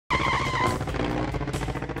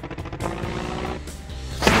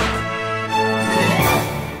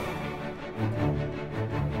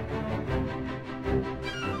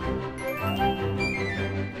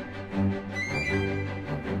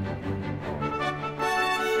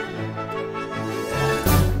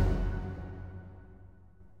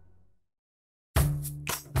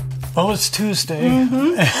Oh, it's Tuesday,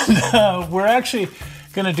 and we're actually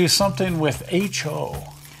going to do something with HO.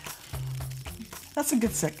 That's a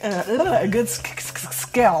good scale. Yeah, That's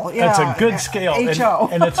a good scale. HO.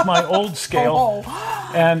 And it's my old scale.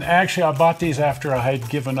 Oh. And actually, I bought these after I had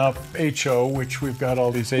given up HO, which we've got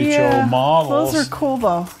all these HO Yeah, models. those are cool,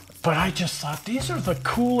 though. But I just thought these are the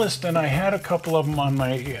coolest, and I had a couple of them on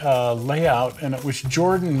my layout, and it was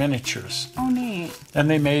Jordan miniatures. Oh, neat.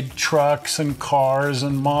 And they made trucks and cars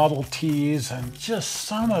and Model Ts and just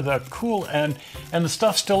some of the cool, and the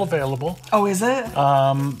stuff's still available. Oh, is it?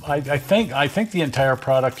 I think the entire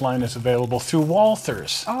product line is available through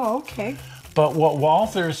Walthers. Oh, okay. But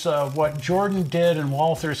what Jordan did and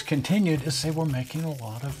Walthers continued is they were making a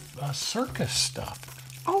lot of circus stuff.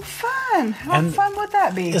 Oh, fun. How fun would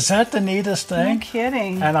that be? Is that the neatest thing? No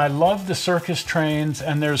kidding. And I love the circus trains,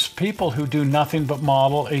 and there's people who do nothing but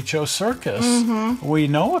model HO Circus. We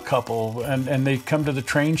know a couple, and they come to the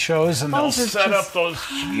train shows, and they'll set up those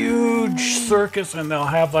huge circus, and they'll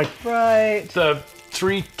have like the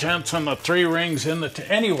 3 tents and the 3 rings in the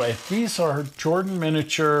anyway, these are Jordan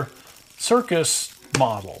miniature circus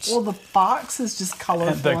models. Well, the box is just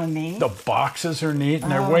colorful and neat. The boxes are neat, and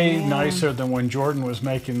they're way nicer than when Jordan was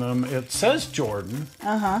making them. It says Jordan.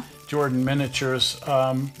 Jordan Miniatures.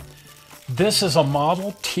 This is a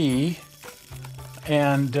Model T,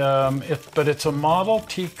 and but it's a Model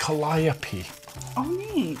T calliope. Oh,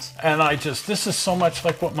 neat. And this is so much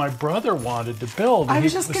like what my brother wanted to build. I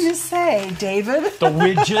was just going to say, David. The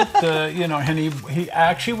widget, and he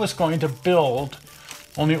actually was going to build,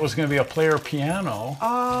 only it was going to be a player piano.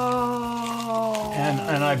 Oh.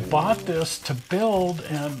 And I bought this to build,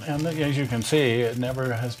 and as you can see, it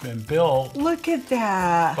never has been built. Look at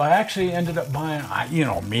that. I actually ended up buying,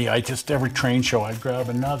 me, every train show I'd grab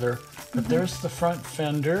another. But there's the front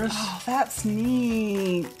fenders. Oh, that's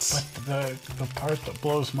neat. But the part that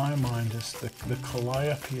blows my mind is the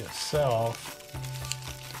calliope itself.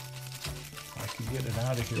 I can get it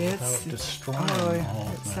out of here without destroying the whole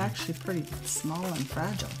thing. It's actually pretty small and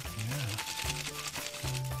fragile. Yeah.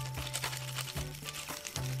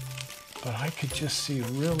 But I could just see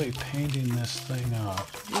really painting this thing up.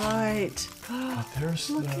 Right. But there's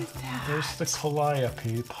the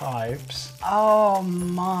calliope pipes. Oh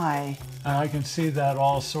my. And I can see that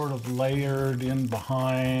all sort of layered in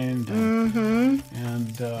behind. And,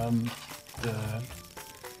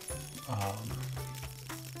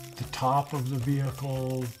 the top of the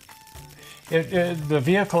vehicle. The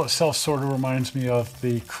vehicle itself sort of reminds me of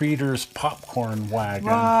the Creeder's popcorn wagon.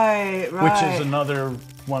 Right. Which is another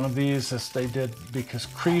one of these as they did, because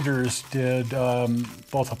Creeder's did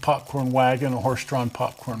both a popcorn wagon, a horse-drawn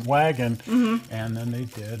popcorn wagon, and then they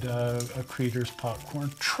did a Creeder's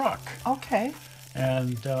popcorn truck. Okay.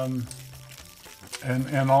 And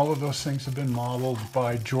all of those things have been modeled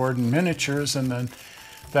by Jordan Miniatures, and then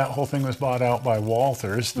that whole thing was bought out by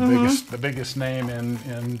Walthers, the biggest name in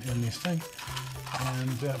these things.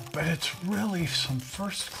 And but it's really some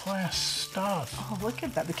first-class stuff. Oh, look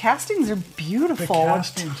at that! The castings are beautiful. The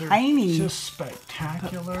castings are tiny, just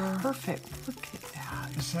spectacular. Perfect. Look at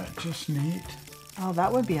that. Is that just neat? Oh,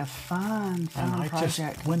 that would be a fun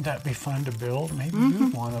project. Wouldn't that be fun to build? Maybe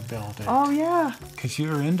you'd want to build it. Oh yeah. Because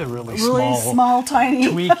you're into really small, tiny,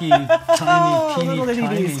 tweaky,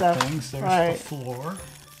 tiny stuff. things. There's the floor.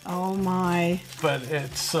 Oh my! But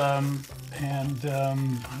it's I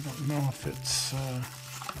don't know if it's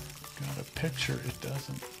got a picture. It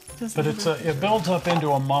doesn't. But it builds up into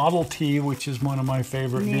a Model T, which is one of my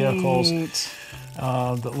favorite vehicles.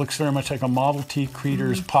 That looks very much like a Model T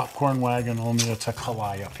Creeder's popcorn wagon, only it's a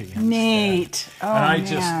calliope instead. Neat. Oh,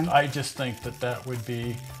 and I just think that would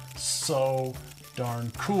be so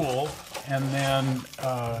darn cool. And then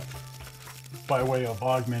by way of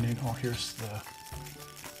augmenting, here's the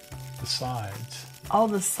sides. All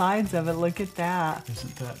the sides of it, look at that.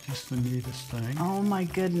 Isn't that just the neatest thing? Oh my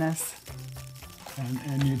goodness.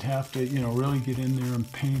 And you'd have to, really get in there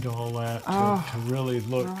and paint all that to really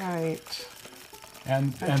look. Right.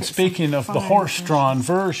 And speaking of the horse-drawn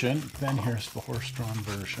version, then here's the horse-drawn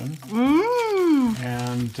version.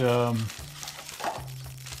 And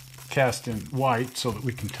cast in white so that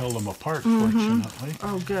we can tell them apart, fortunately.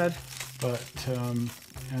 Oh, good. But, and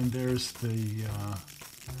there's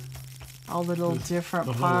all the little different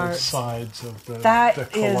the parts. Little sides of the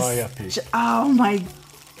calliope. Oh my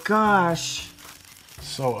gosh.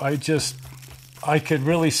 So I could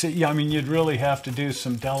really see, you'd really have to do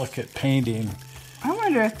some delicate painting. I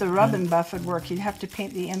wonder if the rub and buff would work. You'd have to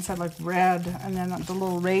paint the inside like red and then the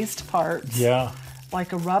little raised parts. Yeah.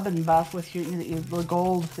 like a rubbing buff with the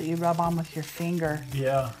gold that you rub on with your finger.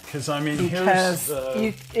 Yeah, because I mean, because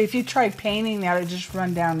if you try painting that, it'd just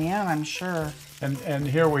run down the end, I'm sure. And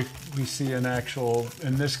here we see an actual,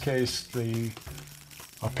 in this case,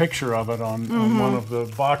 a picture of it on one of the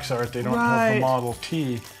box art. They don't have the Model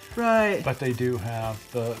T. Right. But they do have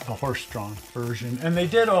the horse-drawn version. And they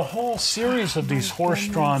did a whole series of these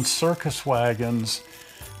horse-drawn circus wagons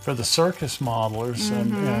for the circus modelers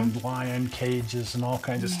and lion cages and all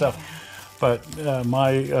kinds of stuff. But my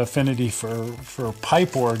affinity for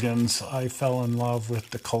pipe organs, I fell in love with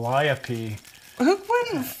the calliope. Who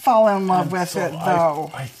wouldn't fall in love with it, though?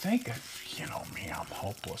 I think, you know me, I'm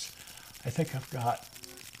hopeless. I think I've got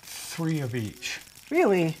 3 of each.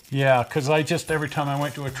 Really? Yeah, because every time I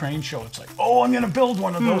went to a train show, it's like, oh, I'm going to build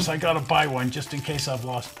one of those. I got to buy one just in case I've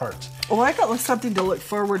lost parts. Well, I got something to look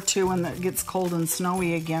forward to when it gets cold and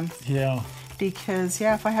snowy again. Yeah. Because,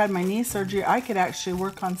 if I had my knee surgery, I could actually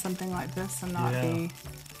work on something like this and not be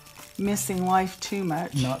missing life too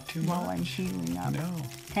much. Not too much. While I'm healing up. No.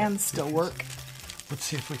 Hands still work. Let's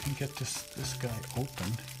see if we can get this guy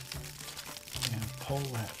open and pull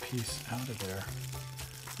that piece out of there.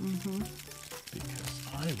 Because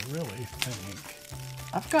I really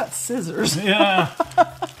think... I've got scissors. Yeah.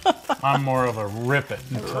 I'm more of a rip it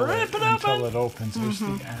until it opens. There's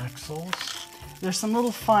the axles. There's some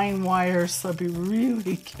little fine wires, so be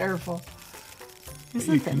really careful.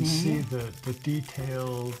 You can see the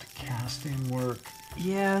detailed casting work.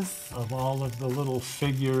 Yes. Of all of the little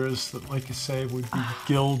figures that, like you say, would be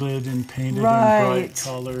gilded and painted in bright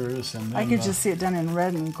colors. And then I could just see it done in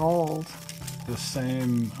red and gold. The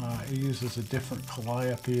same, it uses a different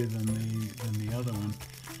calliope than the other one.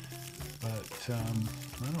 But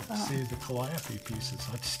I don't see the calliope pieces.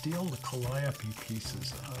 I'd steal the calliope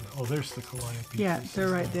pieces. There's the calliope pieces. Yeah, they're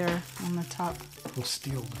right there on the top. We'll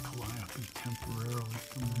steal the calliope temporarily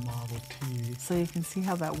from the Model T. So you can see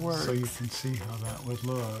how that works. So you can see how that would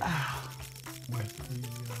look. With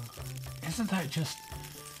the, isn't that just...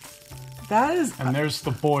 That is... And there's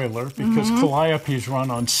the boiler, because calliopes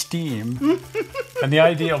run on steam. And the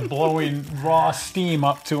idea of blowing raw steam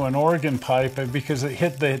up to an organ pipe, because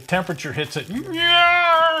the temperature hits it,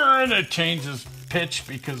 and it changes pitch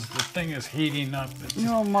because the thing is heating up.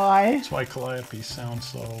 Oh my. That's why calliopes sound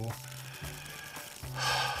so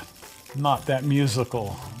not that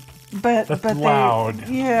musical. But loud.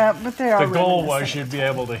 But they are. The goal was you'd be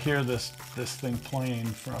able to hear this thing playing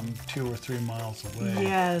from 2 or 3 miles away.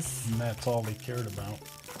 Yes. And that's all they cared about.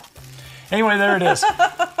 Anyway, there it is.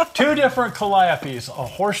 2 different calliopes, a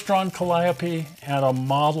horse-drawn calliope and a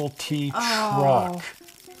Model T truck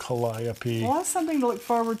calliope. Well, that's something to look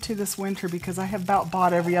forward to this winter, because I have about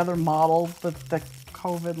bought every other model with the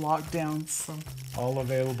COVID lockdowns. So. All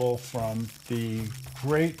available from the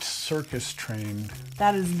great circus train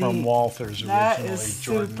from Walthers originally. That is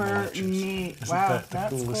Jordan super Watches. neat. Isn't Wow, that the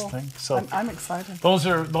that's coolest cool. thing? So I'm excited.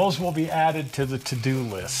 Those will be added to the to-do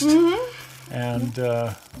list. And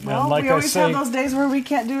like we always have those days where we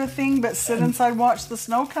can't do a thing but sit inside, watch the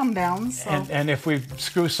snow come down. So. And if we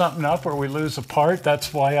screw something up or we lose a part,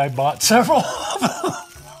 that's why I bought several of them.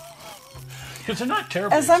 Because they're not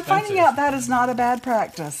terribly expensive. I'm finding out, that is not a bad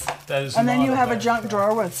practice. That is and then not you a have a bad junk practice.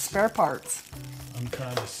 drawer with spare parts. I'm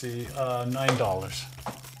trying to see, $9.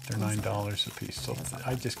 They're $9 a piece, so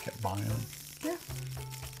I just kept buying them. Yeah,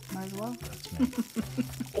 might as well. That's me.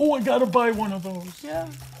 Oh, I gotta buy one of those. Yeah.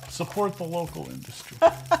 Support the local industry.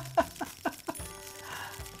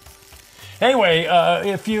 Anyway,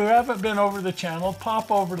 if you haven't been over the channel,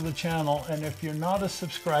 pop over to the channel, and if you're not a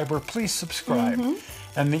subscriber, please subscribe.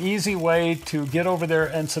 And the easy way to get over there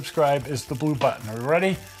and subscribe is the blue button. Are you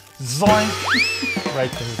ready? Zoink!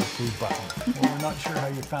 Right there, the blue button. Well, we're not sure how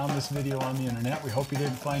you found this video on the internet. We hope you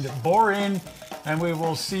didn't find it boring, and we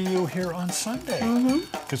will see you here on Sunday,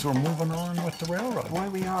 because we're moving on with the railroad. Boy,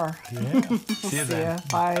 we are. Yeah. See you then.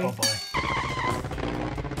 Bye. Bye-bye.